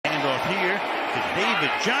handoff here to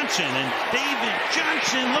David Johnson. And David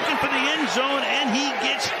Johnson looking for the end zone, and he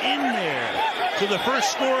gets in there. So the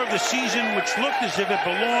first score of the season, which looked as if it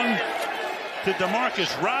belonged to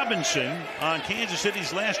Demarcus Robinson on Kansas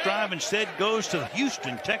City's last drive, instead goes to the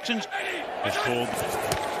Houston Texans. It's pulled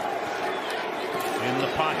in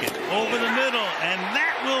the pocket, over the middle, and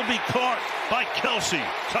that will be caught by Kelsey.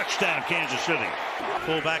 Touchdown, Kansas City.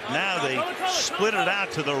 Fullback now, they split it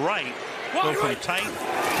out to the right, go from tight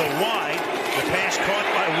to wide. The pass caught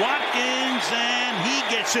by Watkins, and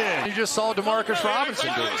he gets in. You just saw Demarcus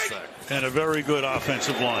Robinson do his thing. And a very good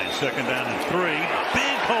offensive line. Second down and 3.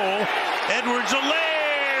 Big hole.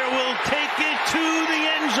 Edwards-Helaire will take it to the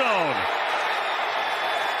end zone.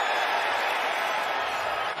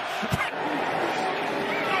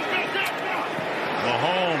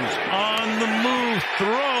 Mahomes on the move,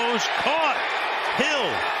 throws, caught.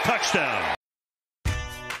 Hill, touchdown.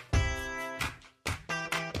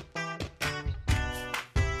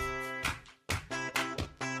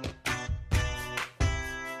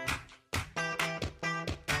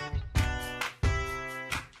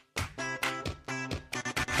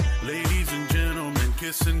 Ladies and gentlemen,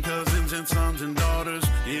 kissing cousins and sons and daughters.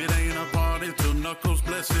 It ain't a party till knuckles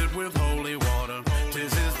blessed with holy water.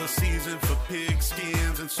 This is the season for pig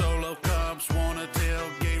skins and solo cups. Wanna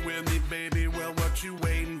tailgate with me, baby? Well, what you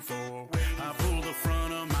waiting for? I pull the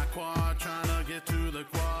front of my quad, trying to get to the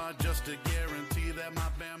quad, just to guarantee that my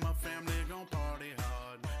Bama family gon' party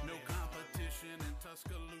hard. No competition in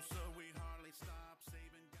Tuscaloosa, we hardly stop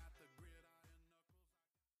saving. Got the gridiron.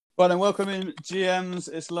 Well, then, welcome in, GMs.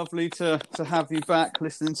 It's lovely to have you back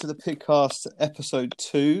listening to the Pigcast episode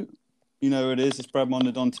 2. You know who it is. It's Brad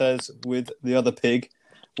Monadontes with the other pig.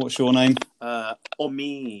 What's your name?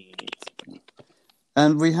 Omi.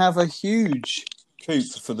 And we have a huge coup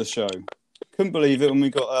for the show. Couldn't believe it when we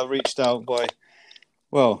got reached out by,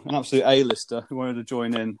 well, an absolute A-lister who wanted to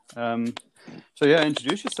join in. So, yeah,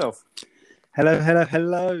 introduce yourself.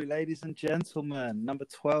 Hello, ladies and gentlemen. Number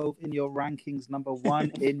 12 in your rankings, number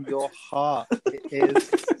 1 in your heart. It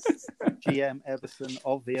is GM Everson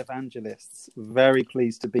of the Evangelists. Very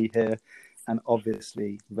pleased to be here, and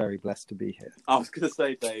obviously very blessed to be here. I was going to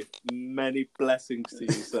say, Dave, many blessings to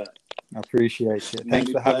you, sir. I appreciate it.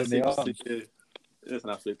 Thanks for having me on. It's an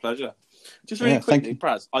absolute pleasure. Just really quickly,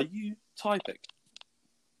 Praz, are you typing?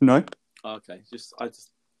 No. Okay, I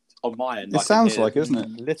just on my end. It sounds like,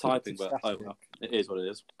 isn't it? Typing, but oh well, it is what it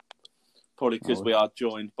is. Probably because we are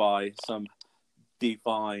joined by some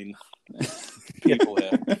divine people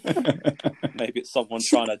here. Maybe it's someone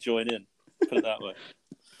trying to join in. Put it that way.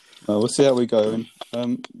 Well, we'll see how we go. I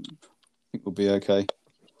think we'll be okay.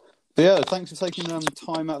 But yeah, thanks for taking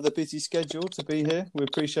time out of the busy schedule to be here. We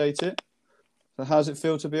appreciate it. So how does it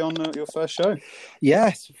feel to be on your first show?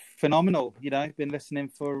 Yes, phenomenal. You know, been listening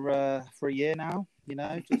for a year now. You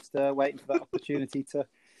know, just waiting for that opportunity to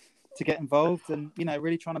get involved, and you know,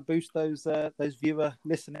 really trying to boost those viewer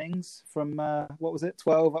listenings from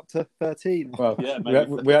 12 up to 13. Well, yeah,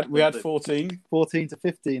 we had 14 to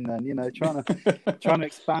 15. Then you know, trying to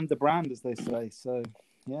expand the brand, as they say. So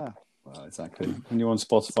yeah. Well, exactly. When you're on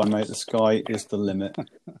Spotify, mate, the sky is the limit.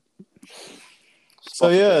 So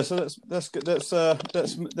yeah, so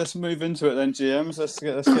let's move into it then, GMs. Let's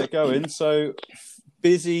get going. So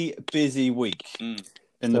busy week in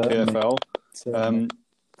the PFL.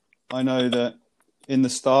 I know that in the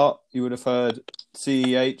start you would have heard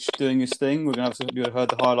CEH doing his thing. You would have heard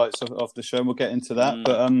the highlights of the show, and we'll get into that.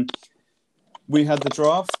 But we had the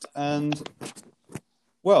draft, and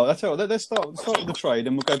well, I tell you what, let's start with the trade,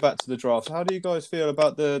 and we'll go back to the draft. So how do you guys feel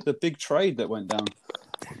about the big trade that went down?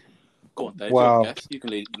 Go on, Dave. Wow. You can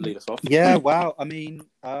lead us off. Yeah, wow. I mean,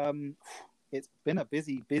 it's been a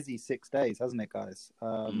busy 6 days, hasn't it, guys?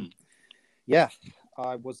 Yeah,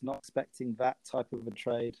 I was not expecting that type of a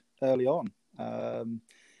trade early on,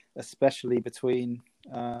 especially between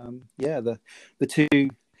the two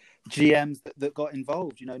GMs that got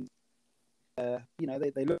involved. You know,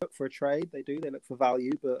 they look for a trade. They look for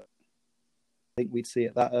value, but I think we'd see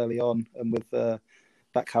it that early on, and with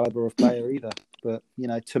that caliber of player either. But you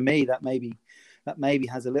know, to me, that maybe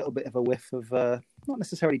has a little bit of a whiff of not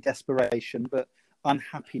necessarily desperation, but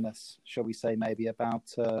unhappiness, shall we say, maybe about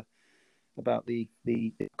the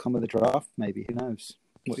outcome of the draft. Maybe, who knows?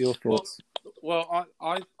 What are your thoughts? Well,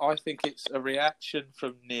 I think it's a reaction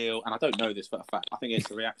from Neil, and I don't know this for a fact. I think it's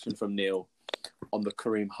a reaction from Neil on the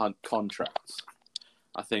Kareem Hunt contracts.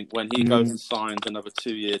 I think when he goes and signs another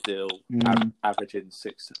 2-year deal, averaging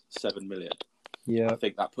 6-7 million. Yeah, I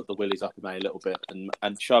think that put the willies up in me a little bit.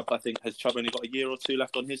 And Chubb, I think, has Chubb only got a year or two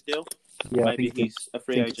left on his deal? Yeah, maybe he's a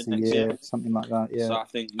free agent next year, something like that. Yeah. So I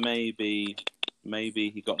think maybe maybe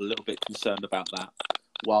he got a little bit concerned about that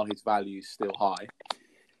while his value's still high.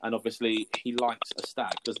 And obviously, he likes a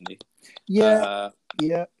stag, doesn't he? Yeah.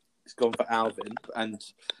 He's gone for Alvin, and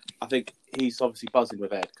I think he's obviously buzzing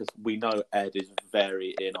with Ed because we know Ed is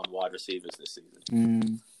very in on wide receivers this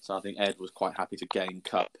season. So I think Ed was quite happy to gain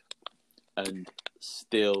Cup and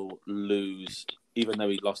still lose, even though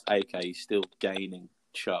he lost AK, he's still gaining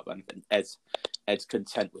Chubb, and Ed's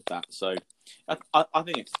content with that. So I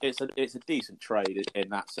think it's a decent trade in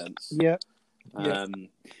that sense. Yeah.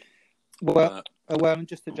 Well, and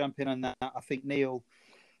just to jump in on that, I think Neil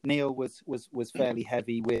was fairly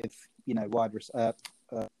heavy with wide receiver.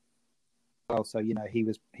 Well, so he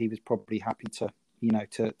was probably happy to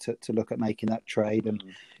to look at making that trade, and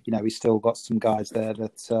he's still got some guys there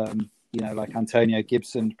that like Antonio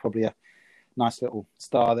Gibson, probably a nice little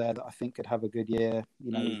star there that I think could have a good year.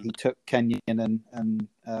 He took Kenyon and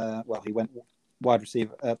he went wide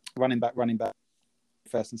receiver, running back,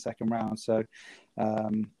 first and second round. So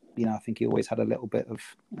I think he always had a little bit of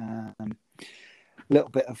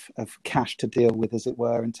cash to deal with, as it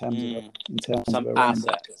were, in terms of some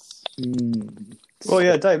assets. Well,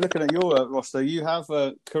 yeah, Dave. Looking at your roster, you have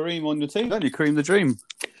Kareem on your team, don't you? Kareem the Dream.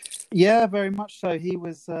 Yeah, very much so. He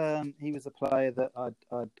was a player that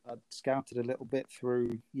I'd scouted a little bit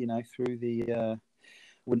through the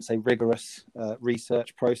I wouldn't say rigorous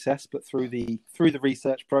research process, but through the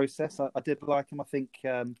research process, I did like him. I think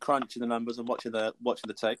crunching the numbers and watching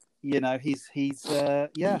the tape. He's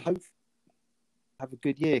hopefully have a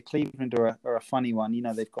good year. Cleveland are a funny one.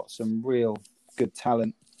 They've got some real good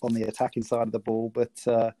talent on the attacking side of the ball, but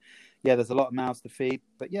there's a lot of mouths to feed.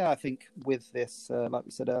 But I think with this, like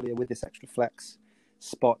we said earlier, with this extra flex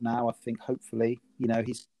spot now, I think hopefully,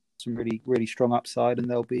 he's some really, really strong upside, and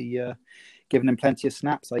they'll be giving him plenty of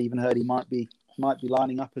snaps. I even heard he might be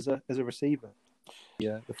lining up as a receiver.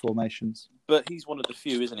 Yeah, the formations. But he's one of the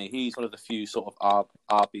few, isn't he? He's one of the few sort of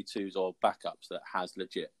RB2s or backups that has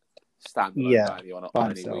legit standalone value on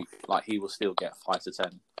any week. Like, he will still get 5 to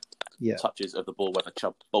 10 touches of the ball, whether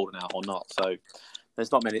Chubb balling out or not. So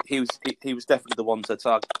there's not many. He was definitely the one to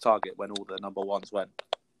target when all the number ones went.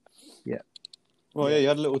 Yeah. Well, you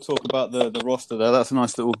had a little talk about the roster there. That's a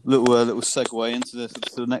nice little segue into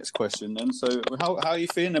the next question. Then, so how are you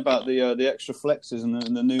feeling about the extra flexes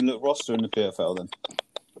and the new look roster in the PFL? Then,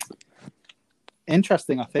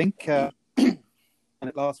 interesting. I think. And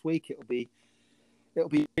last week, it'll be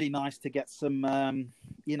really nice to get some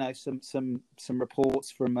some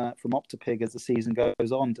reports from Optapig as the season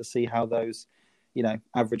goes on, to see how those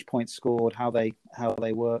average points scored, how they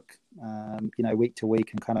work, week to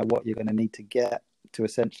week, and kind of what you're going to need to get to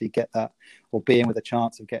essentially get that, or being with a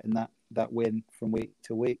chance of getting that win from week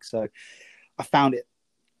to week. So I found it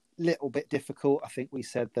a little bit difficult. I think we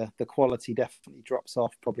said the quality definitely drops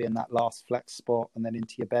off probably in that last flex spot and then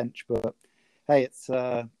into your bench. But hey, it's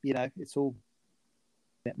it's all,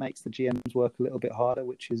 it makes the GMs work a little bit harder,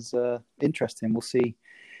 which is interesting. We'll see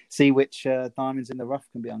which diamonds in the rough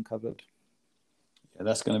can be uncovered. Yeah,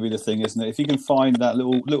 that's going to be the thing, isn't it? If you can find that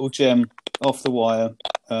little gem off the wire,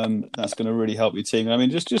 that's going to really help your team. I mean,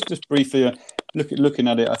 just briefly looking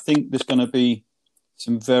at it, I think there's going to be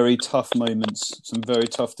some very tough moments, some very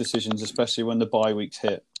tough decisions, especially when the bye weeks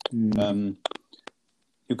hit. You're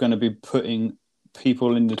going to be putting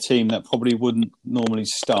people in the team that probably wouldn't normally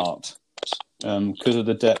start because of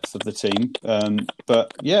the depth of the team.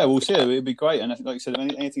 But yeah, we'll see. It'd be great, and like you said,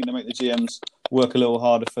 anything to make the GMs work a little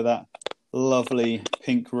harder for that lovely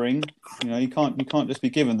pink ring. You can't just be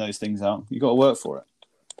giving those things out. You got to work for it.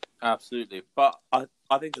 Absolutely, but I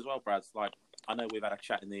think as well, Brad. Like, I know we've had a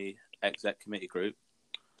chat in the exec committee group.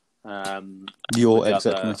 Your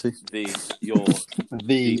exec committee, the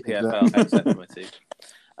PFL exec committee.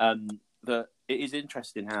 That it is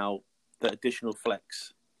interesting how the additional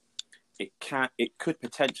flex, it could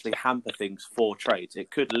potentially hamper things for trades. It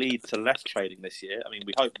could lead to less trading this year. I mean,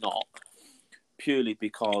 we hope not, purely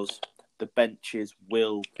because the benches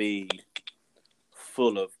will be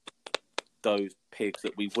full of those pigs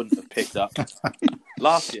that we wouldn't have picked up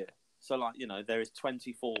last year. So, there is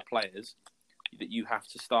 24 players that you have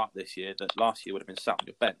to start this year that last year would have been sat on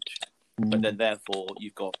your bench. But then, therefore,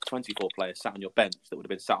 you've got 24 players sat on your bench that would have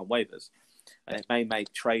been sat on waivers. And it may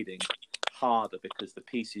make trading harder because the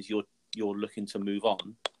pieces you're looking to move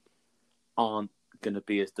on aren't going to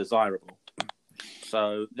be as desirable.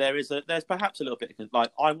 So there's perhaps a little bit,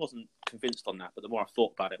 like, I wasn't convinced on that, but the more I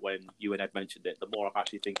thought about it when you and Ed mentioned it, the more I'm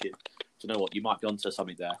actually thinking, do you know what, you might be onto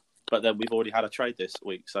something there. But then we've already had a trade this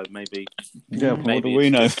week, so maybe what do we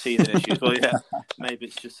know? Teething issues. Well, yeah, maybe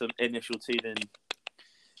it's just some initial teething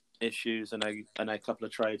issues, and a couple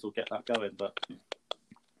of trades will get that going. But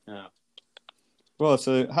yeah. Well,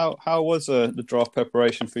 so how was the draft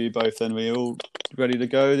preparation for you both? Then were you all ready to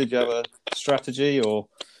go? Did you have a strategy, or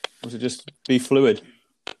was it just be fluid?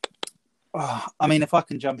 Oh, I mean, if I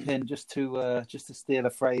can jump in just to steal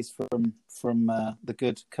a phrase from the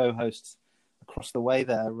good co-hosts across the way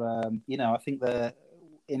there, I think that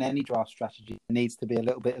in any draft strategy there needs to be a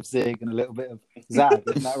little bit of zig and a little bit of zag.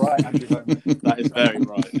 Isn't that right, Andrew? That is very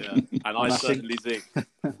right, yeah. And I certainly zig.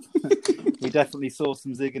 We definitely saw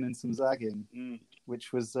some zigging and some zagging,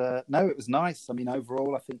 which was it was nice. I mean,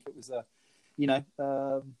 overall, I think it was a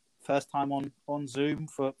first time on Zoom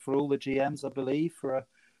for all the GMs, I believe, for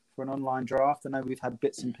an online draft. I know we've had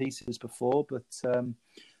bits and pieces before, but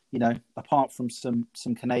apart from some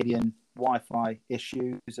Canadian Wi-Fi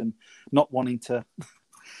issues and not wanting to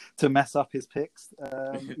mess up his picks,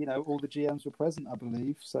 all the GMs were present, I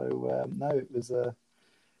believe. So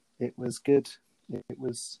it was good.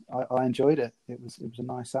 I enjoyed it. It was a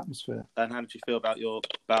nice atmosphere. And how did you feel about your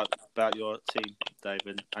team,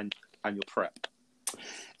 David, and your prep?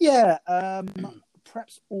 Yeah,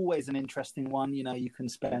 prep's always an interesting one. You can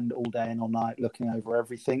spend all day and all night looking over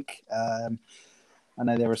everything. I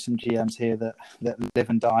know there are some GMs here that live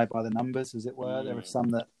and die by the numbers, as it were. There are some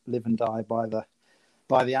that live and die by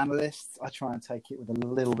the analysts. I try and take it with a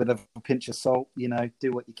little bit of a pinch of salt.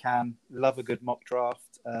 Do what you can. Love a good mock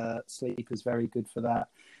draft. Sleep is very good for that,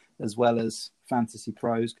 as well as Fantasy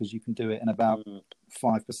Pros, because you can do it in about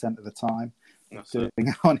 5% of the time. Doing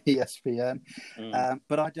it on ESPN.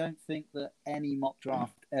 But I don't think that any mock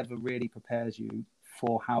draft ever really prepares you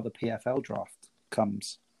for how the PFL draft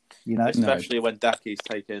comes. Especially when Daki's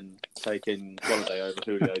taking Golladay over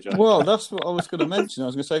Julio Jones. Well, that's what I was going to mention. I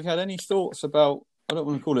was going to say, have you had any thoughts about, I don't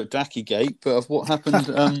want to call it Daki Gate, but of what happened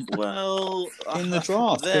in the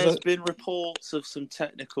draft? There's been reports of some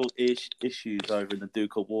technical issues over in the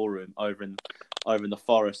Ducal War Room, over in the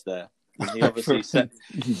forest there. And he obviously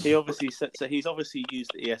he's obviously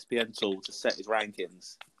used the ESPN tool to set his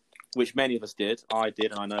rankings, which many of us did. I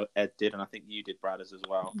did, and I know Ed did, and I think you did, Bradders, as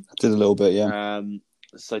well. I did a little bit, yeah.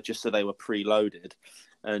 So just so they were preloaded,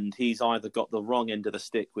 and he's either got the wrong end of the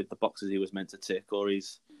stick with the boxes he was meant to tick, or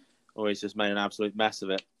he's just made an absolute mess of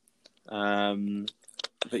it.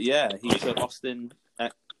 But yeah, he took Austin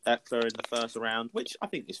Eckler in the first round, which I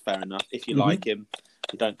think is fair enough. If you like him,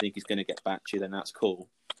 you don't think he's going to get back to you, then that's cool.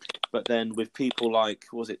 But then with people like,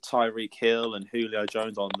 was it Tyreek Hill and Julio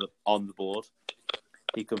Jones on the board,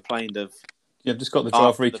 he complained of. Yeah, I've just got the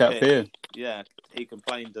draft recap here. Yeah, he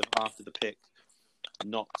complained of after the pick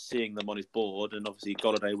not seeing them on his board, and obviously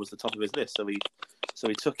Golladay was the top of his list, so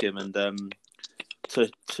he took him, and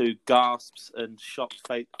to gasps and shocked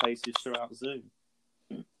faces throughout Zoom.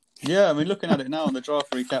 Yeah, I mean, looking at it now on the draft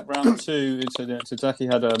recap, round 2, so Daki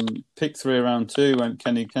had pick 3 round 2, went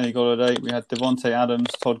Kenny Golladay. We had Devontae Adams,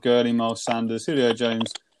 Todd Gurley, Miles Sanders, Julio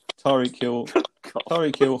Jones, Tyreek Hill,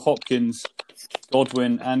 Hopkins,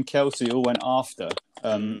 Godwin, and Kelsey all went after,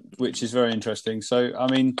 which is very interesting. So, I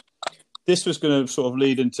mean, this was going to sort of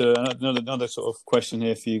lead into another sort of question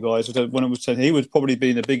here for you guys. When it was said, he would probably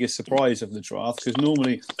be the biggest surprise of the draft, because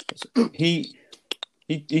normally he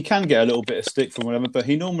can get a little bit of stick from whatever, but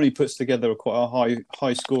he normally puts together quite a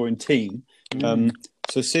high scoring team.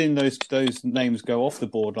 So seeing those names go off the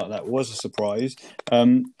board like that was a surprise.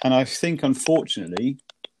 And I think, unfortunately,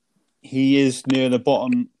 he is near the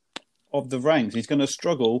bottom of the ranks. He's going to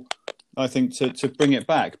struggle, I think, to bring it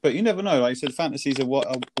back. But you never know. Like I said, fantasy's a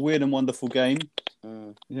weird and wonderful game.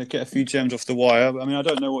 Get a few gems off the wire. I mean, I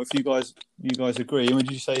don't know if you guys agree. I mean,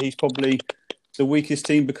 did you say he's probably the weakest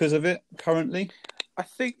team because of it currently? I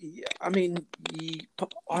think,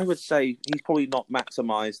 I would say he's probably not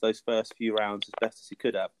maximised those first few rounds as best as he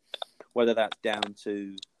could have. Whether that's down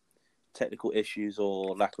to technical issues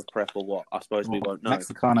or lack of prep or what, I suppose we won't know.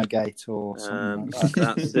 Mexicana Gate or something like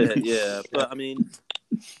that. That's it, yeah. But, I mean,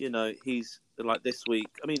 he's, like this week,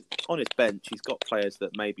 I mean, on his bench, he's got players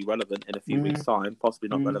that may be relevant in a few weeks' time, possibly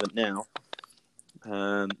not relevant now.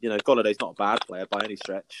 Golladay's not a bad player by any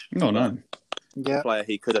stretch. No. Yeah. A player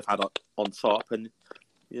he could have had on top, and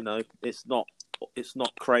it's not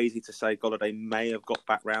crazy to say Golladay may have got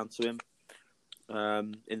back round to him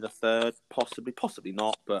in the third, possibly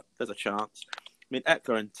not, but there's a chance. I mean,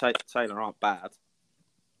 Eckler and Taylor aren't bad,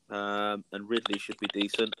 and Ridley should be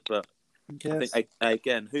decent, but I think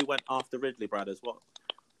again, who went after Ridley, Bradders?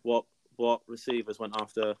 What receivers went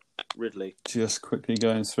after Ridley? Just quickly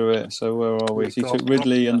going through it. So where are we? He took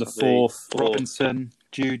Ridley in the 4th. Robinson,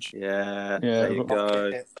 Juge. Yeah, there you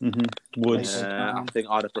go. Woods. Yeah, I think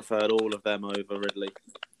I'd have preferred all of them over Ridley.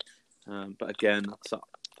 But again,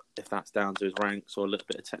 if that's down to his ranks or a little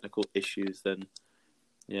bit of technical issues, then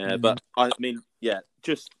yeah. But I mean, yeah,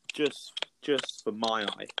 just just for my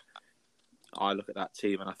eye, I look at that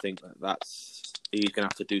team and I think he's going to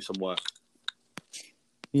have to do some work.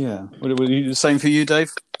 Yeah. Would it be the same for you,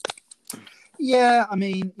 Dave? Yeah, I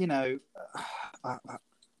mean, I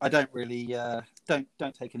don't really don't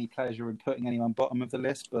take any pleasure in putting anyone bottom of the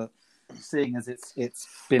list, but seeing as it's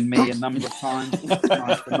been me a number of times, it's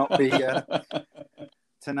nice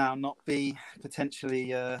to now not be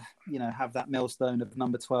potentially have that millstone of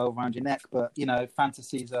number 12 around your neck. But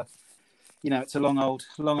fantasies are, it's a long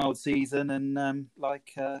old season, and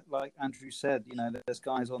like Andrew said, there's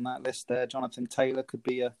guys on that list there. Jonathan Taylor could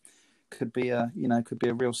be a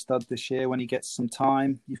real stud this year when he gets some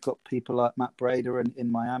time. You've got people like Matt Brader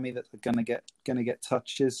in Miami that are going to get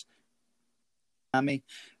touches. Miami,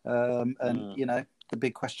 the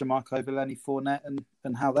big question mark over Lenny Fournette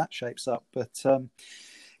and how that shapes up. But I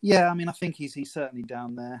mean, I think he's certainly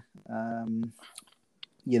down there.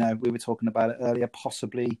 We were talking about it earlier,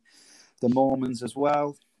 possibly the Mormons as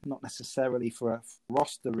well. Not necessarily for a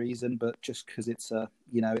roster reason, but just because it's a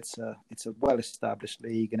well-established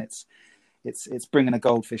league, and it's bringing a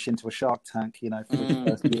goldfish into a shark tank, for the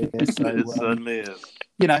first year. So It certainly is.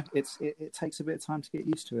 It takes a bit of time to get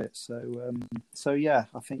used to it. So yeah,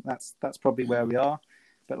 I think that's probably where we are.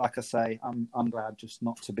 But like I say, I'm glad just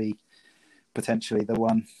not to be potentially the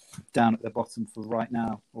one down at the bottom for right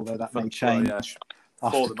now. Although that may change.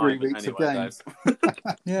 After 3 weeks of games.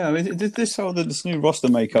 Yeah, I mean, this new roster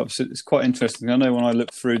makeup, it's quite interesting. I know when I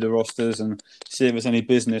look through the rosters and see if there's any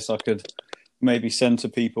business I could maybe send to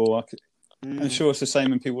people, I'm sure it's the same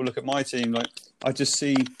when people look at my team. Like, I just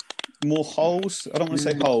see more holes. I don't want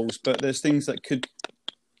to say holes, but there's things that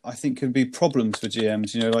I think could be problems for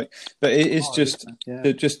GMs. But it is just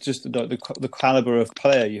the caliber of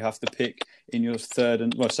player you have to pick in your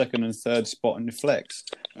second and third spot in your flex.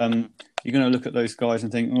 You're going to look at those guys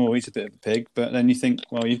and think, oh, he's a bit of a pig. But then you think,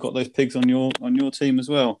 well, you've got those pigs on your team as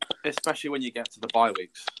well. Especially when you get to the bye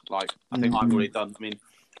weeks. Like, I think I've already done. I mean,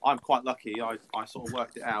 I'm quite lucky. I sort of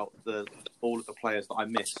worked it out, all of the players that I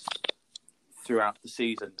missed throughout the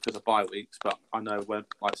season because of bye weeks. But I know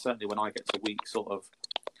certainly when I get to week sort of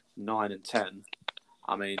 9 and 10,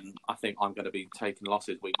 I mean, I think I'm going to be taking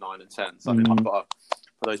losses week 9 and 10. So I mean, I've got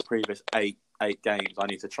for those previous eight games, I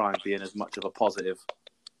need to try and be in as much of a positive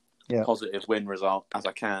win result as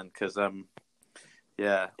I can, because I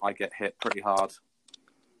get hit pretty hard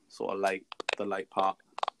sort of the late part.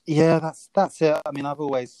 Yeah, that's it. I mean, I've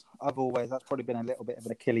always that's probably been a little bit of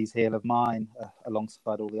an Achilles heel of mine,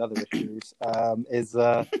 alongside all the other issues, is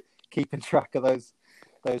keeping track of those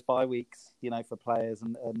bye weeks, for players,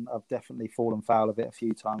 and I've definitely fallen foul of it a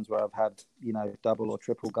few times where I've had double or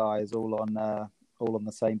triple guys all on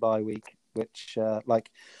the same bye week, which like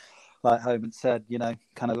Homan said,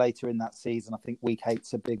 kind of later in that season, I think week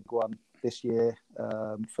 8's a big one this year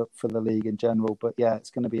for the league in general. But yeah, it's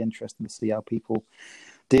going to be interesting to see how people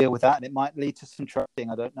deal with that, and it might lead to some trading.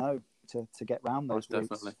 I don't know, to get round those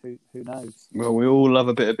weeks. Who knows? Well, we all love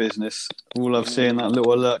a bit of business. We all love seeing that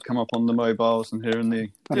little alert come up on the mobiles and hearing the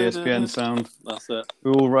ESPN sound. That's it.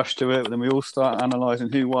 We all rush to it, but then we all start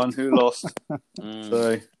analysing who won, who lost.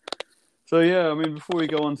 So yeah, I mean, before we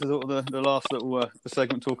go on to sort of the last little the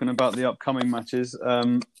segment talking about the upcoming matches,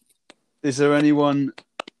 is there anyone?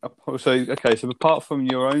 So apart from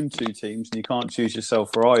your own two teams, and you can't choose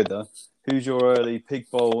yourself for either, who's your early Pig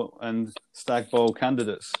Bowl and Stag Bowl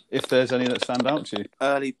candidates, if there's any that stand out to you?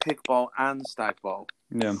 Early Pig Bowl and Stag Bowl.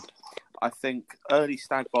 Yeah, I think early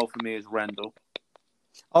Stag Bowl for me is Rendell.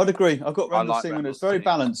 I would agree. I've got Rendell's team, and it's very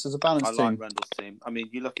balanced. It's a balanced team. I like Rendell's team. I mean,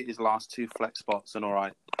 you look at his last 2 flex spots, and all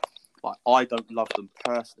right, like, I don't love them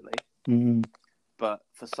personally, but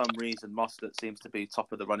for some reason, Mostert seems to be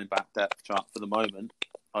top of the running back depth chart for the moment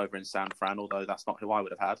over in San Fran, although that's not who I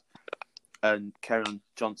would have had. And Kerryon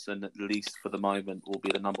Johnson, at least for the moment, will be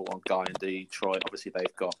the number 1 guy in Detroit. Obviously,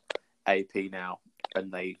 they've got AP now,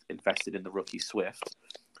 and they've invested in the rookie Swift,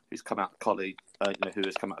 who's come out of college,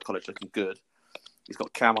 looking good. He's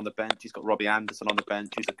got Cam on the bench. He's got Robbie Anderson on the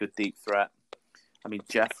bench, who's a good deep threat. I mean,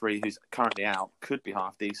 Jeffrey, who's currently out, could be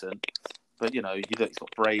half decent. But, you look, he's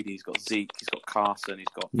got Brady, he's got Zeke, he's got Carson, he's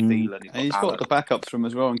got Thielen, he's got the backups from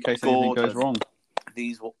as well in case anything goes wrong.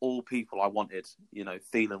 These were all people I wanted.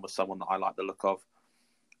 Thielen was someone that I like the look of.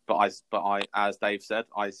 But I, as Dave said,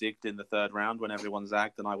 I zigged in the 3rd round when everyone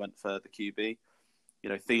zagged, and I went for the QB.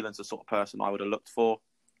 Thielen's the sort of person I would have looked for.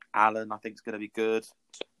 Allen, I think, is going to be good.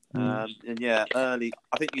 Early,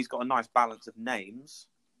 I think he's got a nice balance of names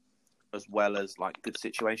as well as like good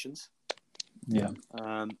situations. Yeah.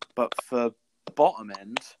 But for bottom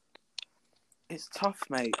end, it's tough,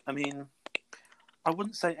 mate. I mean, I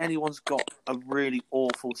wouldn't say anyone's got a really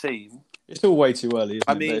awful team. It's still way too early, isn't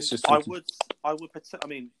I it? mean, It's just I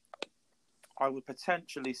would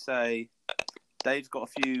potentially say Dave's got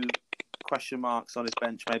a few question marks on his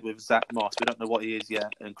bench, maybe with Zach Moss. We don't know what he is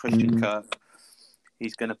yet, and Christian Kirk.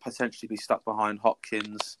 He's going to potentially be stuck behind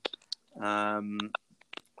Hopkins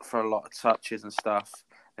for a lot of touches and stuff.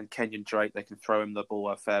 And Kenyon Drake, they can throw him the ball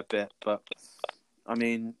a fair bit. But, I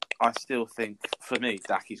mean, I still think, for me,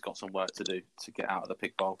 Daki's got some work to do to get out of the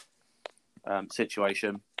pig bowl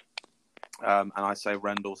situation. And I say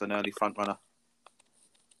Rendell's an early front runner.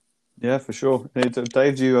 Yeah, for sure.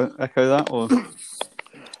 Dave, do you echo that? Or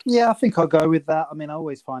Yeah, I think I'll go with that. I mean, I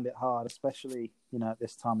always find it hard, especially, at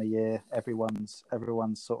this time of year. Everyone's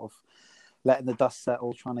sort of letting the dust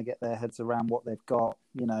settle, trying to get their heads around what they've got,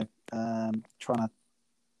 trying to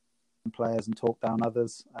players and talk down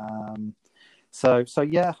others. So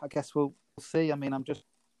yeah, I guess we'll see. I mean, I'm just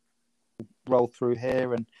roll through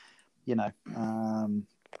here, and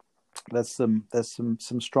there's some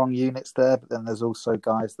strong units there, but then there's also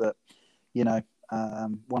guys that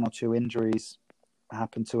one or two injuries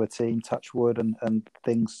happen to a team, touch wood, and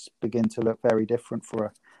things begin to look very different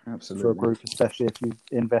for a group, especially if you've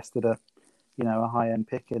invested a high end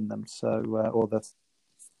pick in them. So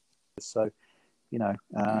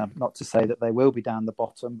not to say that they will be down the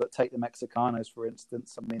bottom, but take the Mexicanos for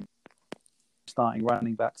instance. I mean, starting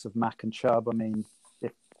running backs of Mack and Chubb. I mean,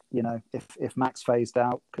 if Mack's phased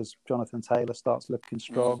out because Jonathan Taylor starts looking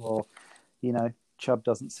strong, or Chubb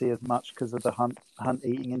doesn't see as much because of the Hunt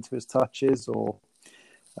eating into his touches, or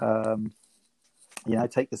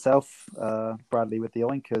take yourself, Bradley, with the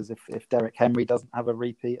Oinkers. If Derrick Henry doesn't have a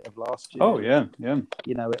repeat of last year,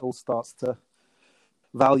 it all starts to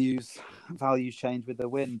values change with the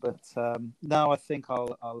win. But no, I think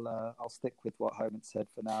I'll stick with what Homan said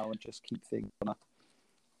for now and just keep things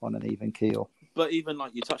on an even keel. But even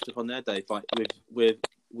like you touched upon there, Dave, like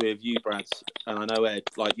with you, Brads, and I know Ed,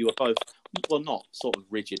 like you were both, well, not sort of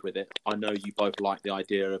rigid with it. I know you both like the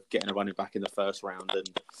idea of getting a running back in the first round, and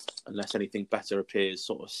unless anything better appears,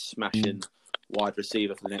 sort of smashing wide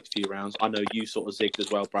receiver for the next few rounds. I know you sort of zigged as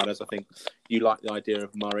well, Brad, as I think you like the idea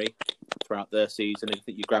of Murray throughout their season, and I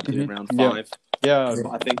think you grabbed him in round 5. Yeah.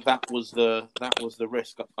 But I think that was the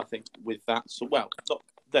risk. I think with that,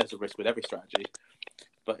 there's a risk with every strategy.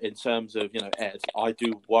 But in terms of, Ed, I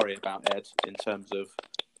do worry about Ed in terms of,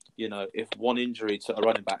 if one injury to a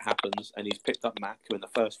running back happens and he's picked up Mack, who in the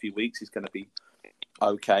first few weeks he's going to be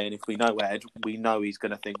okay. And if we know Ed, we know he's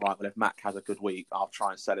going to think, right, well, if Mack has a good week, I'll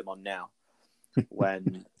try and sell him on now.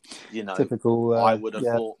 When, typical, I would have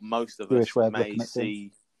thought most of us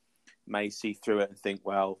may see through it and think,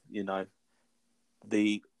 well,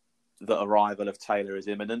 the arrival of Taylor is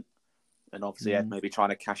imminent. And obviously Ed may be trying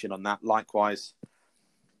to cash in on that. Likewise,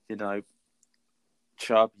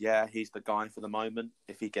 Chubb, he's the guy for the moment.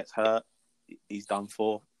 If he gets hurt, he's done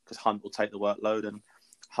for because Hunt will take the workload, and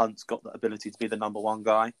Hunt's got the ability to be the number one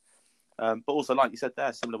guy. But also, like you said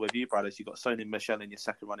there, similar with you, brothers, you've got Sony Michel in your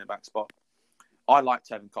second running back spot. I like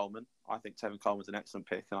Tevin Coleman. I think Tevin Coleman's an excellent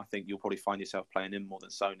pick, and I think you'll probably find yourself playing him more than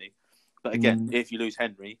Sony. But again, if you lose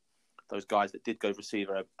Henry, those guys that did go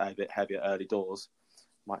receiver a bit heavier early doors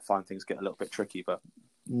might find things get a little bit tricky. But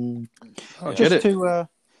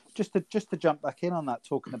Just to jump back in on that,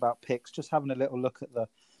 talking about picks, just having a little look at the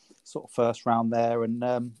sort of first round there,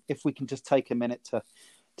 and if we can just take a minute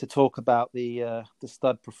to talk about the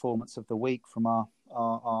stud performance of the week from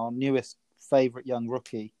our newest favourite young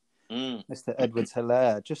rookie, Mr.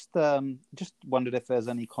 Edwards-Helaire. Just wondered if there's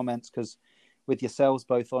any comments, because with yourselves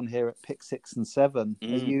both on here at pick 6 and 7, are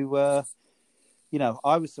you?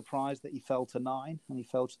 I was surprised that he fell to 9 and he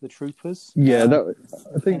fell to the Troopers. Yeah,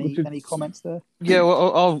 I think. Any comments there? Yeah,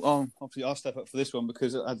 well, I'll step up for this one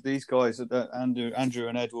because these guys, Andrew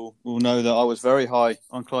and Ed will know that I was very high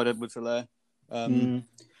on Clyde Edwards-Helaire.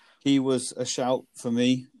 He was a shout for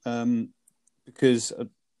me because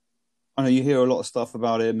I know you hear a lot of stuff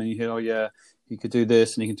about him, and you hear, he could do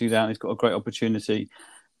this and he can do that, and he's got a great opportunity.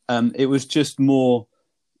 It was just more.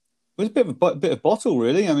 It was a bit of bottle,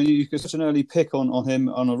 really. I mean, you get such an early pick on him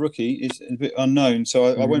on a rookie is a bit unknown.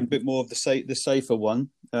 So I went a bit more of the safer one.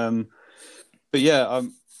 But yeah,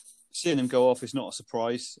 seeing him go off is not a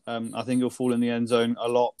surprise. I think he'll fall in the end zone a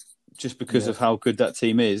lot just because of how good that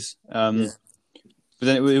team is. But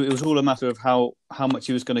then it was all a matter of how much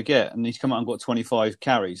he was going to get, and he's come out and got 25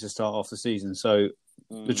 carries to start off the season. So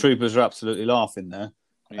the Troopers are absolutely laughing there.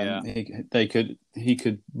 Yeah, he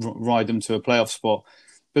could ride them to a playoff spot.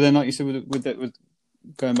 But then, like you said, with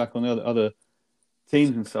going back on the other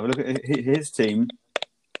teams and stuff, look at his team.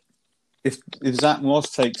 If Zach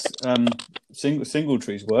Moss takes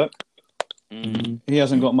Singletree work, he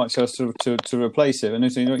hasn't got much else to replace it. And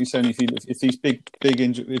as you're saying, if these big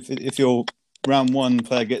injuries, if your round one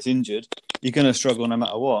player gets injured, you're going to struggle no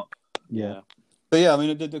matter what. Yeah. But yeah, I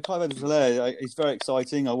mean, the Clive Edwards-Helaire, he's very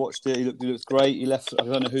exciting. I watched it. He looks great. He left. I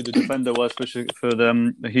don't know who the defender was for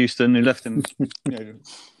the Houston. He left him,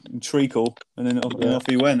 in treacle, and then off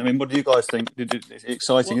he went. I mean, what do you guys think? It's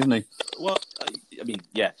exciting, isn't he? Well, I mean,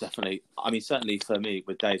 yeah, definitely. I mean, certainly for me,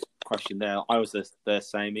 with Dave's question there, I was the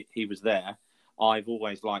same. He was there. I've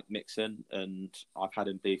always liked Mixon, and I've had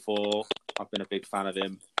him before. I've been a big fan of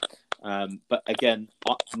him. But again,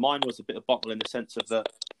 mine was a bit of bottle in the sense of that.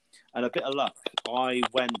 And a bit of luck. I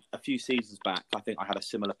went a few seasons back. I think I had a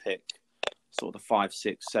similar pick, sort of the 5,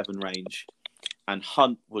 6, 7 range. And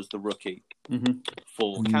Hunt was the rookie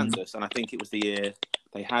for Kansas. And I think it was the year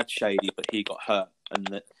they had Shady, but he got hurt.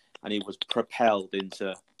 And he was propelled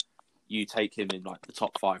into, you take him in like the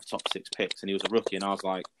top 5, top 6 picks. And he was a rookie. And I was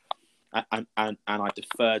like, and I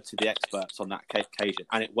deferred to the experts on that occasion.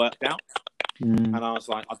 And it worked out. And I was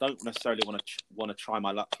like, I don't necessarily want to try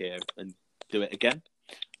my luck here and do it again.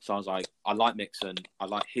 So I was like, I like Mixon. I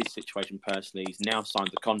like his situation personally. He's now signed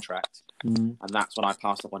the contract. And that's when I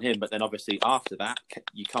passed up on him. But then obviously after that,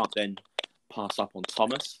 you can't then pass up on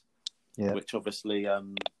Thomas, which obviously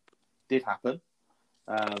did happen.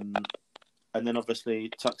 And then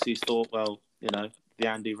obviously Tuxie's thought, well, the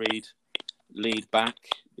Andy Reid lead back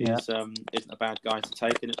isn't a bad guy to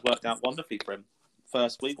take. And it's worked out wonderfully for him.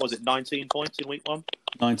 First week, was it 19 points in week 1?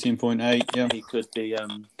 19.8, yeah. He could be...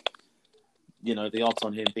 the odds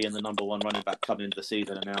on him being the number 1 running back coming into the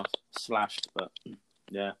season are now slashed. But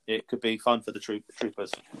yeah, it could be fun for the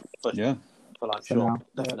troopers. For sure,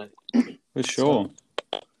 definitely. For sure.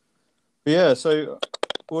 But yeah, so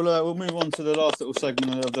we'll move on to the last little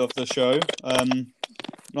segment of the show.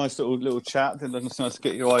 Nice little chat. It's nice to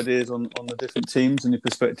get your ideas on the different teams and your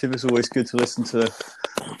perspective. It's always good to listen to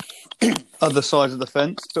other sides of the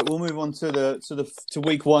fence. But we'll move on to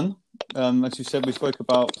week 1. As you said, we spoke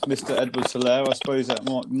about Mr. Edwards-Helaire. I suppose that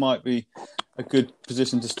might be a good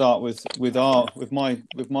position to start with my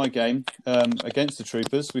game against the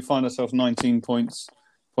Troopers. We find ourselves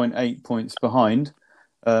 19.8 points behind.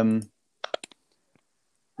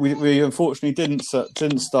 We unfortunately didn't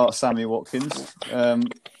start Sammy Watkins.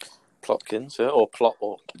 Plotkins, or Plot,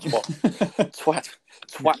 or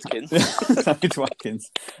Twatkins. Sammy Twatkins.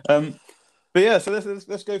 But yeah, so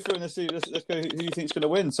let's go through and let's go who you think's going to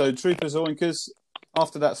win. So Troopers or Oinkers.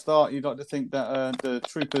 After that start, you'd like to think that the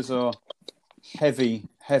Troopers are heavy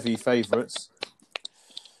favourites.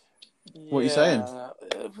 What are you saying?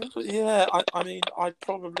 Yeah, I mean, I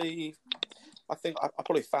probably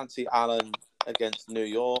fancy Allen against New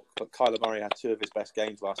York, but Kyler Murray had 2 of his best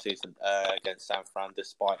games last season against San Fran,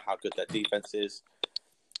 despite how good their defense is.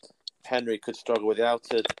 Henry could struggle with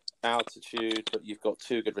altitude, but you've got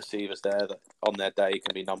 2 good receivers there that on their day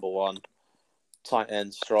can be number 1. Tight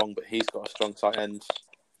end strong, but he's got a strong tight end.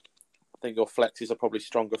 I think your flexes are probably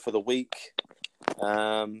stronger for the week,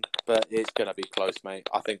 but it's going to be close, mate.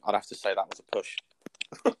 I think I'd have to say that was a push.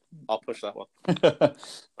 I'll push that one.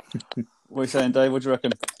 What are you saying, Dave? What do you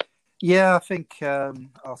reckon? Yeah, I think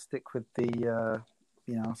I'll stick with the.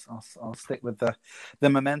 I'll stick with the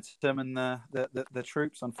momentum and the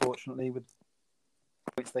troops. Unfortunately, with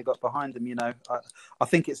which they got behind them, I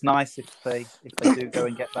think it's nice if they do go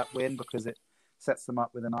and get that win, because it sets them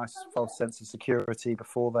up with a nice false sense of security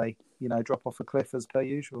before they drop off a cliff as per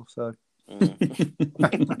usual. So. No,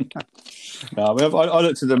 I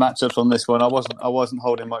looked at the matchups on this one. I wasn't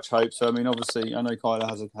holding much hope. So I mean, obviously, I know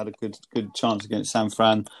Kyler had a good chance against San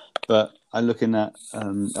Fran, but I'm looking at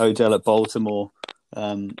Odell at Baltimore,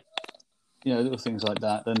 little things like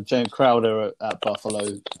that. Then James Crowder at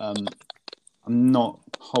Buffalo. I'm not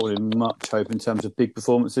holding much hope in terms of big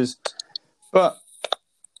performances, but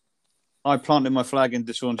I planted my flag in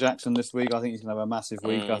Deshaun Jackson this week. I think he's going to have a massive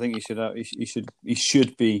week. I think he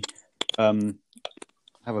should be.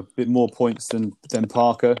 Have a bit more points than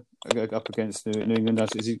Parker up against New England.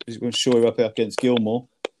 He's going to shore up against Gilmore.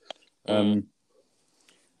 So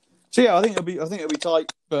yeah, I think it'll be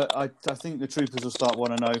tight, but I think the Troopers will start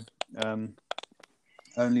 1-0.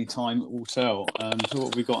 Only time will tell. So what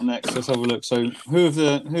have we got next? Let's have a look. So who have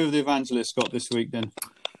the evangelists got this week then?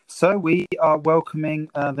 So we are welcoming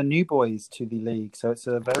the new boys to the league. So it's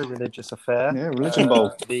a very religious affair. Yeah, religion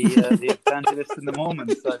bowl. The evangelists and the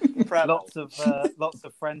Mormons. So lots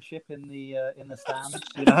of friendship in the stands.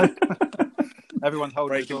 Everyone's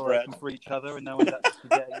holding the door open for each other, and no one's actually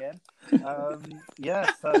getting in.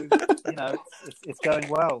 So it's going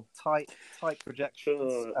well. Tight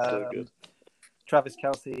projections. So good. Travis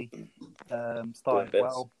Kelce started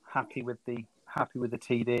well. Happy with the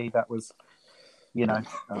TD. That was I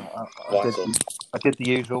did the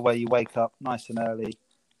usual where you wake up nice and early,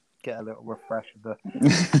 get a little refresh of the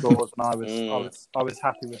scores, and I was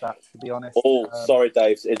happy with that, to be honest. Oh, sorry,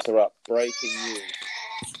 Dave, to interrupt. Breaking news.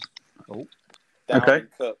 Oh, Dalvin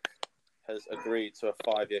Cook has agreed to a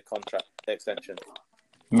 5-year contract extension.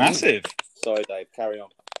 Massive. Sorry, Dave. Carry on.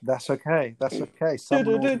 That's okay.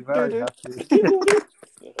 Someone will be very happy.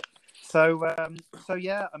 So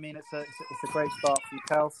yeah, I mean, it's a great start for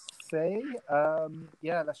Kelsey.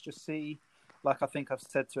 Let's just see. Like I think I've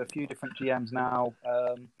said to a few different GMs now,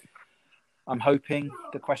 I'm hoping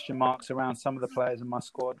the question marks around some of the players in my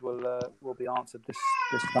squad will be answered this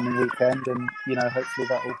coming weekend, and hopefully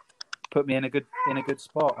that will put me in a good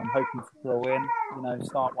spot. I'm hoping for a win.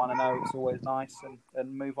 Start 1-0. It's always nice,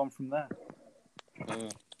 and move on from there.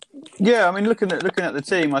 Yeah, I mean, looking at the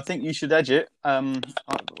team, I think you should edge it.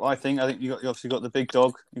 I think you obviously got the big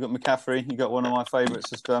dog. You got McCaffrey. You got one of my favourites,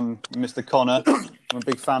 just Mr. Connor. I'm a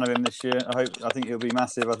big fan of him this year. I think he'll be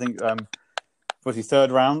massive. I think was he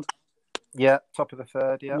third round? Yeah, top of the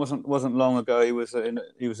third. Yeah, wasn't long ago. He was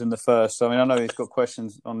in the first. So I mean, I know he's got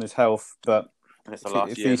questions on his health, but and it's the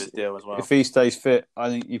last year of his deal as well. If he stays fit, I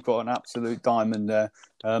think you've got an absolute diamond there.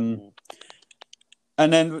 And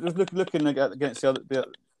then looking against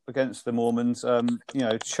the Mormons,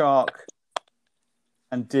 Chark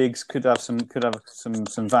and Diggs could have some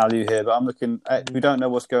value here, but I'm looking at, we don't know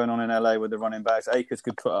what's going on in LA with the running backs. Akers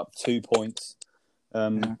could put up 2 points.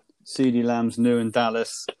 CeeDee Lamb's new in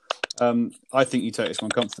Dallas. I think you take this one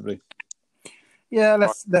comfortably. Yeah,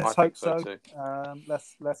 let's hope so.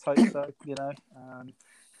 Let's hope so.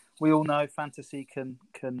 We all know fantasy can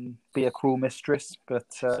be a cruel mistress,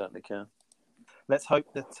 but certainly can. Let's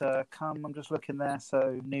hope that I'm just looking there.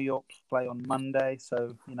 So New York play on Monday.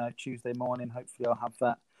 So Tuesday morning. Hopefully, I'll have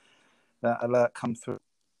that alert come through.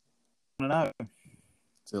 I don't know.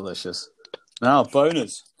 Delicious. Now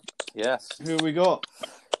bonus. Yes. Who have we got?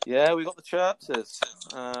 Yeah, we got the Chirpsters.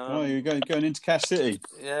 You're going into Cash City.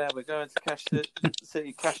 Yeah, we're going to Cash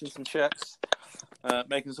City, cashing some checks,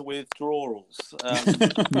 making some withdrawals.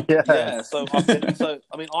 Yeah. So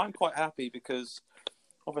I'm quite happy because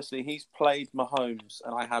obviously he's played Mahomes,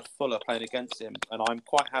 and I had Fuller playing against him, and I'm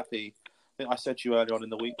quite happy. I think I said to you earlier on in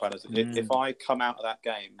the week, brothers, if I come out of that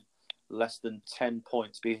game less than 10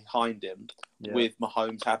 points behind him with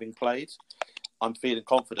Mahomes having played, I'm feeling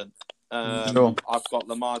confident. Sure. I've got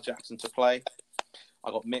Lamar Jackson to play.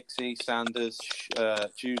 I've got Mixie, Sanders,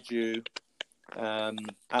 Juju,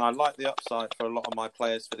 and I like the upside for a lot of my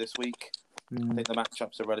players for this week. I think the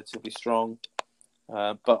matchups are relatively strong,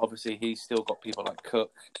 but obviously he's still got people like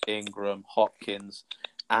Cook, Ingram, Hopkins,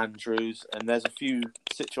 Andrews, and there's a few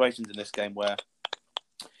situations in this game where,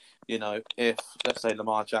 if let's say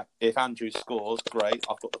if Andrews scores, great,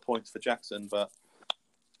 I've got the points for Jackson, but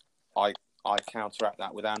I counteract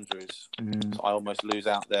that with Andrews, so I almost lose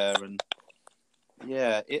out there. And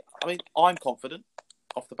I'm confident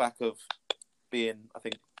off the back of being, I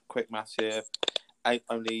think, quick maths here,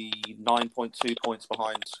 only 9.2 points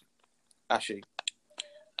behind Ashy,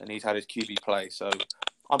 and he's had his QB play. So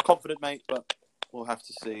I'm confident, mate, but we'll have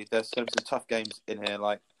to see. There's going to be some tough games in here.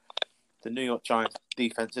 Like the New York Giants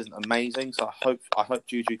defense isn't amazing, so I hope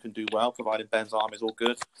Juju can do well, provided Ben's arm is all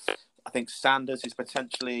good. I think Sanders is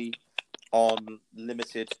potentially on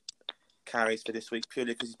limited carries for this week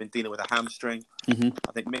purely because he's been dealing with a hamstring. I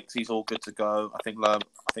think Mixie's all good to go. I think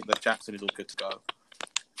that Jackson is all good to go.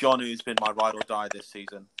 Jonnu's been my ride or die this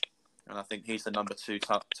season, and I think he's the number 2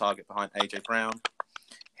 target behind AJ Brown.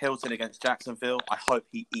 Hilton against Jacksonville. I hope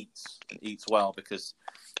he eats well because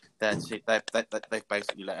they've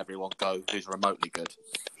basically let everyone go who's remotely good.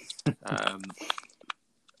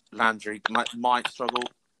 Landry might struggle.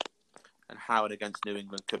 And Howard against New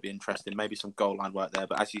England could be interesting. Maybe some goal line work there.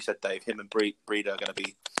 But as you said, Dave, him and Breeder are going to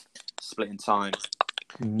be splitting time.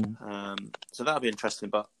 So that'll be interesting.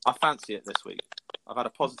 But I fancy it this week. I've had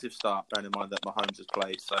a positive start, bearing in mind that Mahomes has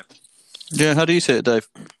played. So, yeah, how do you see it, Dave?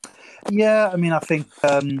 Yeah, I mean, I think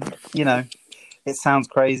it sounds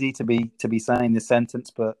crazy to be saying this sentence,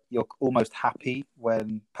 but you're almost happy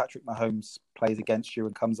when Patrick Mahomes plays against you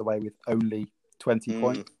and comes away with only 20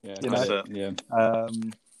 points. Yeah.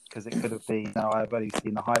 Because it could have been. I've only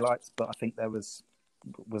seen the highlights, but I think there was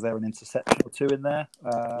there an interception or 2 in there.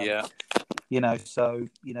 So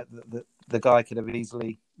the guy could have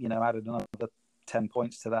easily added another 10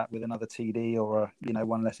 points to that with another TD or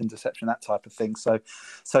one less interception, that type of thing. So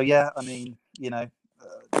yeah, I mean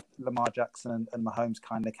Lamar Jackson and Mahomes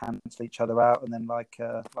kind of cancel each other out, and then like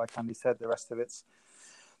Andy said, the rest of it's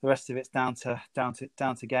down to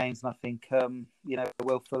games. And I think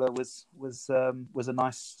Will Fuller was a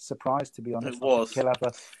nice surprise, to be honest. It was.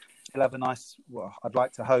 he'll have a nice. Well, I'd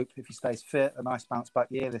like to hope if he stays fit, a nice bounce back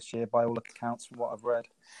year this year, by all accounts from what I've read.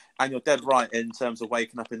 And you're dead right in terms of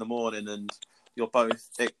waking up in the morning and you're both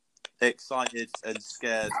excited and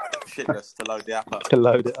scared shitless to load the app up. To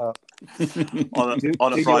load it up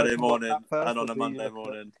on a Friday morning and on a Monday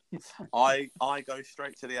morning. I go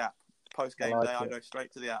straight to the app. Post game day, I go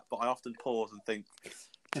straight to the app, but I often pause and think,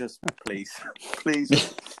 just please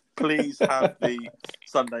have the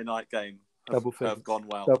Sunday night game have gone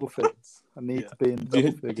well. Double figures. I need to be in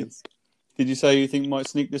double figures. Did you say you think might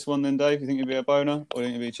sneak this one then, Dave? You think it'd be a boner or do you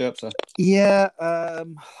think it'd be a chirpser? Yeah,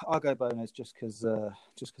 I'll go boners just because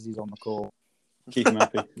he's on the call. Keep him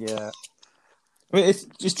happy. Yeah. I mean,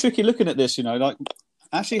 it's tricky looking at this, like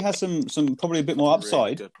actually has some probably a bit more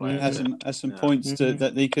upside. Really has some points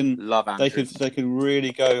that they can they could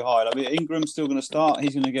really go high. I mean, Ingram's still going to start.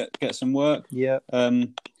 He's going to get some work. Yeah.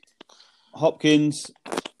 Hopkins,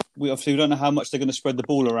 we don't know how much they're going to spread the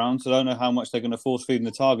ball around, so I don't know how much they're going to force feed him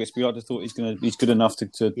the targets. But I just thought he's good enough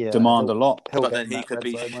to demand a lot. But then he could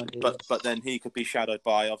be then he could be shadowed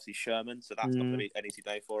by obviously Sherman, so that's not going to be an easy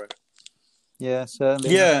day for him. Yeah,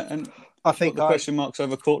 certainly. Yeah, and I think the question marks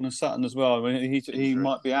over Courtney and Sutton as well. I mean, he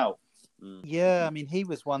might be out. Yeah, I mean, he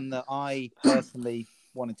was one that I personally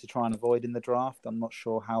wanted to try and avoid in the draft. I'm not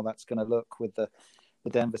sure how that's going to look with the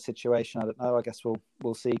Denver situation. I don't know. I guess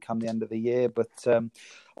we'll see come the end of the year. But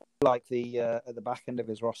like the at the back end of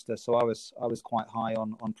his roster, so I was quite high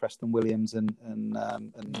on Preston Williams and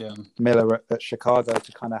Miller at Chicago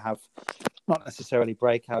to kind of have not necessarily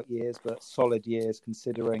breakout years, but solid years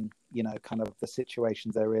considering kind of the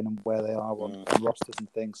situations they're in and where they are on rosters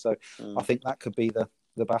and things. So I think that could be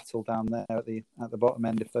the battle down there at the bottom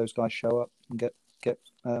end if those guys show up and get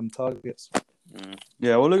targets.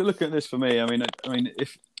 Yeah, well, look at this for me. I mean,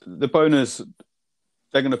 if the boners,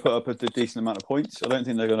 they're going to put up a decent amount of points. I don't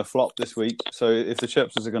think they're going to flop this week. So if the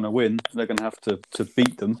Chirpsters are going to win, they're going to have to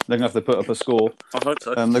beat them. They're going to have to put up a score. I hope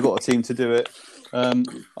so. They've got a team to do it. I'm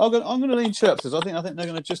going to lean Chirpsters. I think they're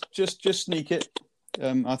going to just sneak it.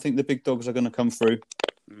 I think the big dogs are going to come through.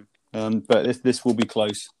 But this will be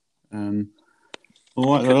close. All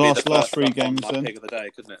right, the last three games then. Pick of the day,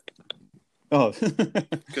 couldn't it? Oh,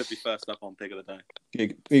 could be first up on pick of the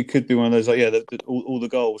day. It could be one of those, all the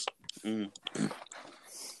goals.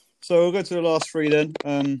 So we'll go to the last three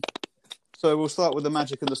then. So we'll start with the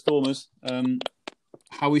Magic and the Stormers.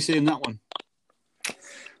 How are we seeing that one?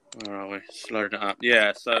 Where are we? Slowing it up.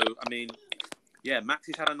 Yeah, so, I mean,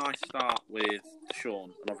 Maxie's had a nice start with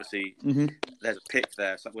Sean. And obviously, there's a pick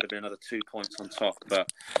there, so that would have been another 2 points on top.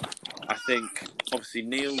 But I think, obviously,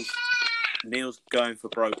 Neil's going for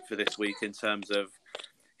broke for this week in terms of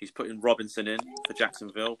he's putting Robinson in for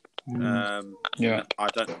Jacksonville. I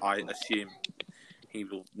assume he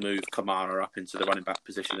will move Kamara up into the running back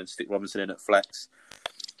position and stick Robinson in at flex.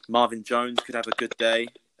 Marvin Jones could have a good day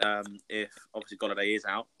if obviously Golladay is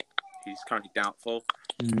out. He's currently doubtful.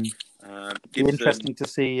 Be interesting to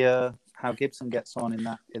see how Gibson gets on in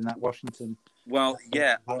that Washington. Well,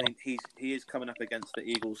 yeah, I mean he is coming up against the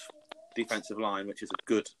Eagles' defensive line, which is a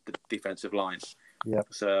good defensive line. Yeah.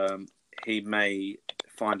 So he may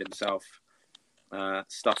find himself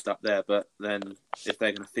stuffed up there. But then if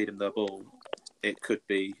they're going to feed him the ball, it could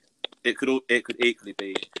equally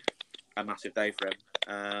be a massive day for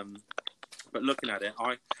him. But looking at it,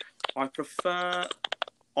 I prefer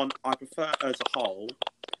as a whole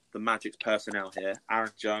the Magic's personnel here.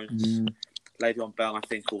 Aaron Jones, Le'Veon Bell, I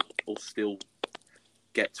think will still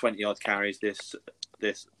get 20-odd carries this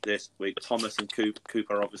week. Thomas and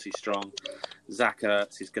Cooper are obviously strong. Zach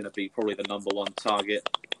Ertz is going to be probably the number one target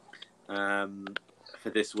for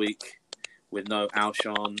this week with no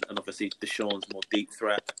Alshon, and obviously Deshaun's more deep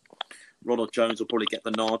threat. Ronald Jones will probably get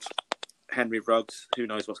the nod. Henry Ruggs, who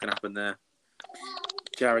knows what's going to happen there.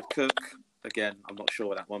 Jared Cook, again, I'm not sure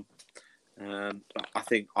with that one. But I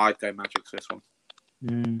think I'd go Magic for this one.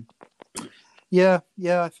 Yeah,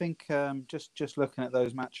 I think just looking at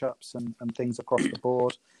those matchups and things across the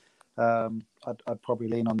board, I'd probably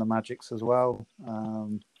lean on the Magics as well. I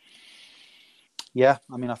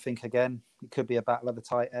mean, I think again it could be a battle of the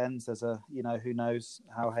tight ends. There's who knows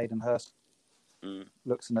how Hayden Hurst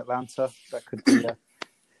looks in Atlanta. That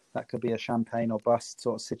could be a champagne or bust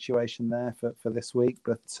sort of situation there for this week.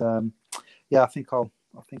 But I think I'll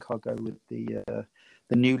go with the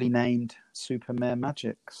newly named Supermare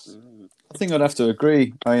Magics. I think I'd have to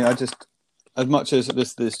agree. I mean, as much as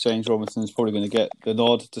this James Robinson is probably going to get the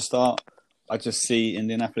nod to start, I just see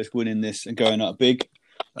Indianapolis winning this and going up big.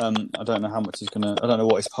 I don't know how much I don't know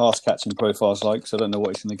what his pass catching profile is like, so I don't know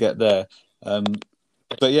what he's going to get there.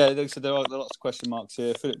 But yeah, so there are lots of question marks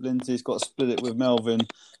here. Philip Lindsay's got to split it with Melvin.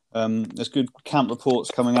 There's good camp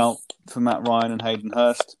reports coming out from Matt Ryan and Hayden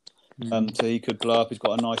Hurst. So he could blow up. He's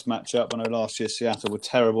got a nice matchup. I know last year Seattle were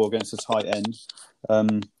terrible against the tight end.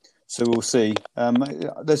 So we'll see. I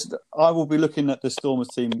will be looking at the Stormers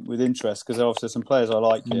team with interest because obviously there's some players I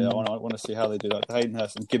like here. I want to see how they do. Like Hayden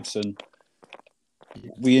Hurst and Gibson.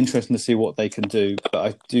 It'll be interesting to see what they can do. But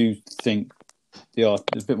I do think there's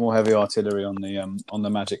a bit more heavy artillery on the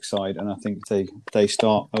Magic side, and I think they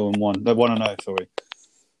start 0-1. They're 1-0. Sorry.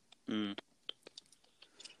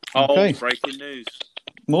 Okay. Breaking news.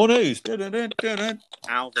 More news.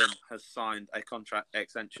 Alvin has signed a contract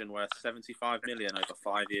extension worth $75 million over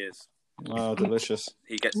 5 years. Wow, delicious.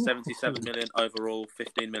 He gets $77 million overall,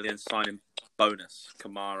 $15 million signing bonus.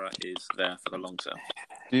 Kamara is there for the long term.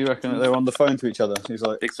 Do you reckon that they're on the phone to each other? He's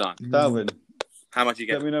like, big time. Alvin, how much you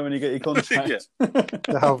get? Let me know when you get your contract.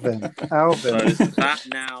 Alvin. So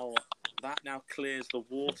that now clears the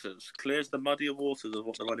waters, clears the muddier waters of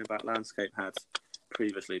what the running back landscape had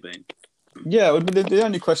previously been. Yeah, the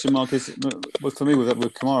only question mark for me with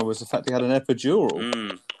Kamara was the fact he had an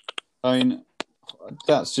epidural. I mean,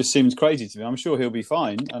 that just seems crazy to me. I'm sure he'll be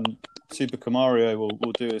fine, and Super Kamario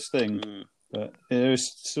will do his thing. But it is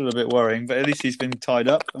still a bit worrying. But at least he's been tied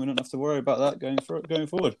up, and we don't have to worry about that going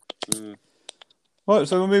forward. Right,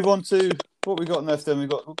 so we'll move on to what we got left. Then we've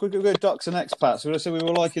got Ducks and expats. So we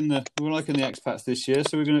were liking the expats this year.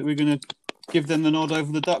 So we're gonna give them the nod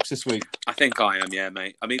over the Ducks this week. I think I am, yeah,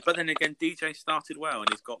 mate. I mean, but then again, DJ started well, and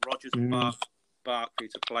he's got Rodgers and Barkley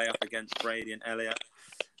to play up against Brady and Elliott.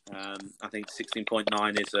 I think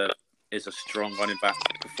 16.9 is a strong running back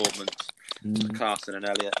performance for Carson and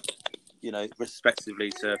Elliott,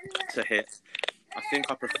 respectively to hit. I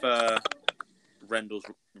think I prefer Rendell's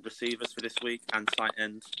receivers for this week and tight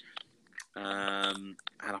ends. And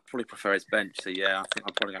I probably prefer his bench. So, yeah, I think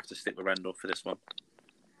I'll probably have to stick with Rendell for this one.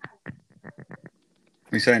 What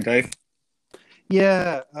are you saying, Dave?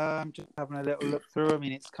 Yeah, just having a little look through. I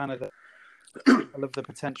mean, it's kind of all of the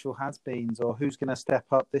potential has-beens, or who's going to step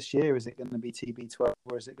up this year. Is it going to be TB12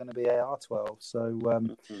 or is it going to be AR12? So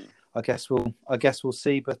I guess we'll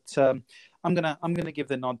see. But I'm gonna give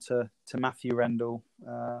the nod to Matthew Rendell.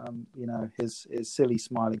 His silly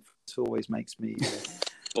smiling face always makes me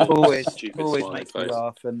always makes me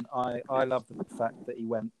laugh, and I love the fact that he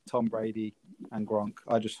went Tom Brady and Gronk.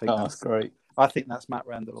 I just think that's great. I think that's Matt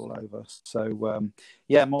Rendell all over. So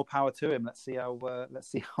more power to him. Let's see how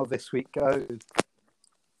this week goes.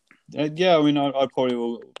 I mean, I probably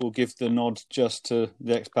will give the nod just to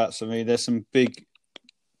the expats for me. There's some big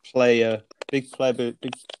player. I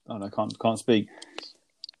can't speak.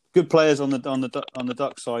 Good players on the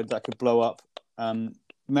Duck side that could blow up.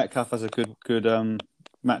 Metcalf has a good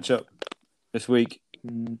matchup this week.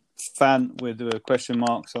 Fan with the question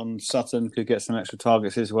marks on Sutton could get some extra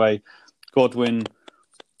targets his way. Godwin,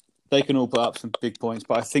 they can all put up some big points,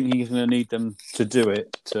 but I think he's going to need them to do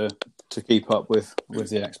it to keep up with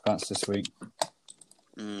the expats this week.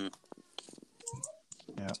 Yeah.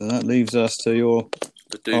 So that leaves us to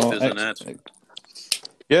the Doofers and Ed.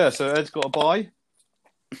 Yeah, so Ed's got a bye.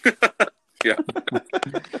 Yeah.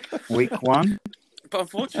 Week 1. But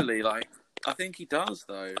unfortunately, I think he does,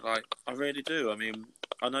 though. I really do. I mean,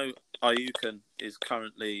 I know Ayukan is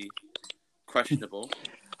currently questionable.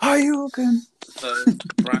 Ayukan!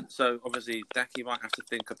 So obviously, Daki might have to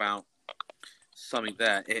think about something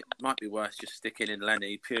there. It might be worth just sticking in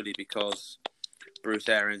Lenny purely because Bruce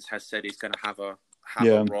Arians has said he's going to have a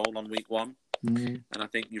role on week 1. And I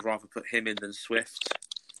think you'd rather put him in than Swift.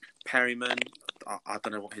 Perryman, I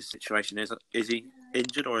don't know what his situation is. Is he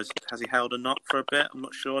injured or has he held a knock for a bit? I'm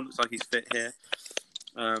not sure. Looks like he's fit here.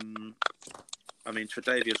 I mean,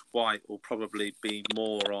 Tre'Davious White will probably be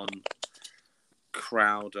more on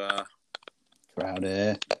Crowder. But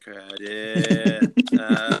then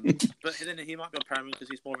he might be on Perryman because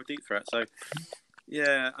he's more of a deep threat. So,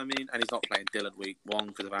 yeah, I mean, and he's not playing Dylan week 1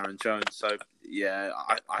 because of Aaron Jones. So, yeah,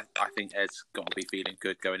 I think Ed's got to be feeling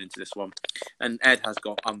good going into this one. And Ed has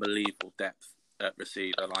got unbelievable depth at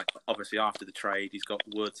receiver. Obviously, after the trade, he's got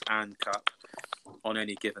Woods and Cup. On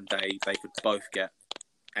any given day, they could both get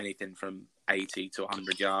anything from 80 to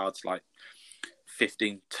 100 yards,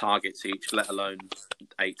 15 targets each, let alone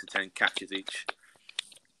 8 to 10 catches each.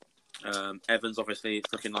 Evans, obviously,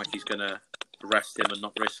 it's looking like he's going to rest him and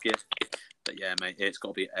not risk it. But yeah, mate, it's got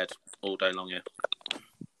to be Ed all day long here.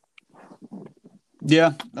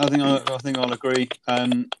 Yeah, I think I'll agree.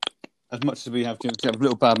 As much as we have to have a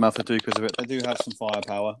little bad mouth to do because of it, they do have some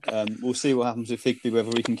firepower. We'll see what happens with Higby, whether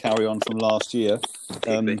we can carry on from last year.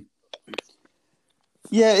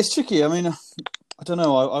 Yeah, it's tricky. I mean, I don't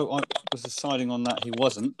know. I was deciding on that he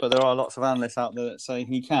wasn't, but there are lots of analysts out there that say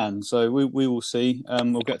he can. So we will see.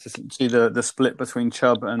 We'll get to see the split between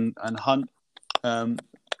Chubb and Hunt, and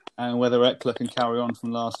whether Eckler can carry on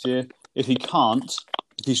from last year. If he can't,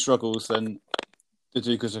 if he struggles, then the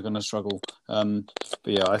Dookers are going to struggle. But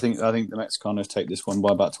yeah, I think the Mexicanos take this one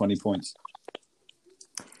by about 20 points.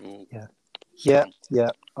 Yeah.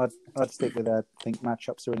 I'd stick with that. I think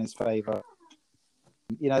matchups are in his favour.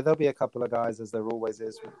 You know, there'll be a couple of guys, as there always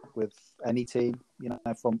is with any team. You know,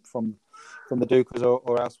 from the Dookers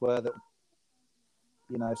or elsewhere, that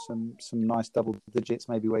you know some nice double digits,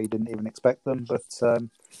 maybe where you didn't even expect them. But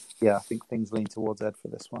yeah, I think things lean towards Ed for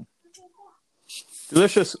this one.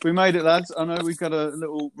 Delicious. We made it, lads. I know we've got a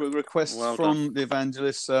little request from the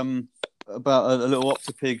evangelists about a little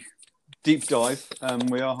Optipig deep dive.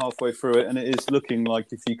 We are halfway through it, and it is looking like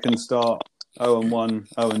if you can start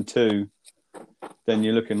 0-1, 0-2, then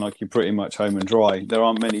you're looking like you're pretty much home and dry. There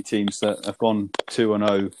aren't many teams that have gone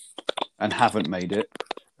 2-0 and haven't made it.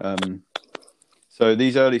 So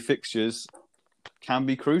these early fixtures can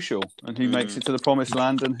be crucial, and who makes it to the promised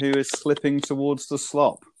land and who is slipping towards the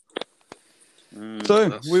slop.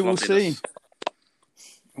 So we will see.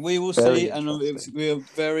 We will see, and we are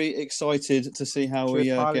very excited to see how we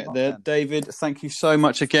get there. David, thank you so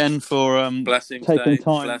much again for taking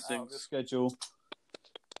time out of the schedule.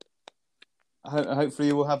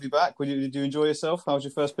 Hopefully we'll have you back. Did you enjoy yourself? How was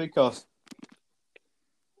your first Pigcast?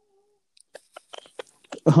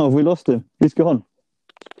 Oh, we lost him. He's gone.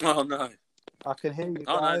 Oh, no. I can hear you guys.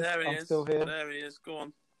 Oh, no, there he is. Still here. There he is. Go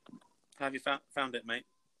on. Have you found it, mate?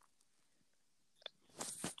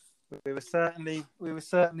 We were certainly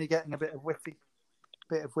getting a bit of whiffy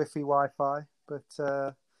Wi-Fi, but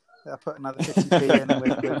I put another 50p in, and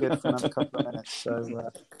we're good for another couple of minutes.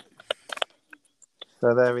 So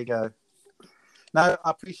there we go. No, I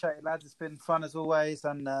appreciate it, lads. It's been fun as always,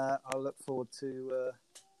 and I'll look forward to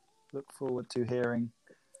hearing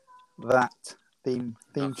that theme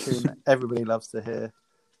tune that everybody loves to hear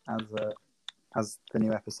as the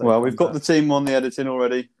new episode. Well, we've got the team on the editing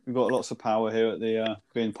already. We've got lots of power here at the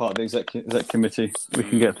being part of the exec committee. We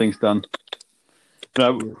can get things done.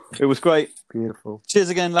 No, it was great. Beautiful. Cheers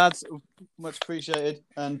again, lads. Much appreciated,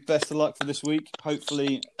 and best of luck for this week.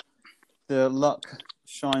 Hopefully, the luck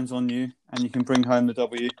shines on you and you can bring home the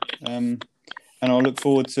W. And I'll look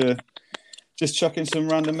forward to just chucking some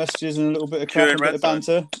random messages and a little bit of crap and a bit of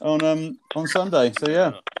banter on Sunday. So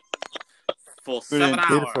yeah. For brilliant.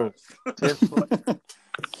 7 hours.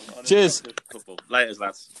 Cheers. Later,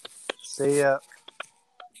 lads. See ya.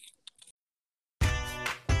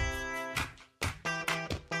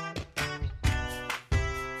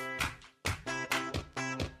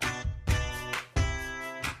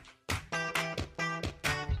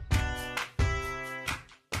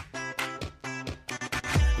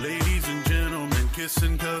 Ladies and gentlemen,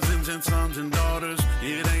 kissing cousins and sons and daughters.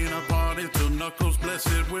 It ain't a party till knuckles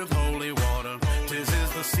blessed with holy water. 'Tis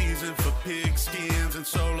is the season for pig skins and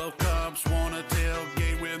solo cups. Wanna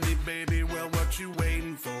tailgate with me, baby? Well, what you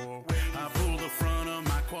waiting for? I pull the front of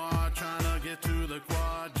my quad, trying to get to the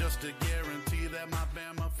quad, just to guarantee that my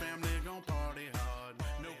Bama family gon' party hard.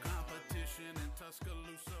 No competition in Tuscaloosa.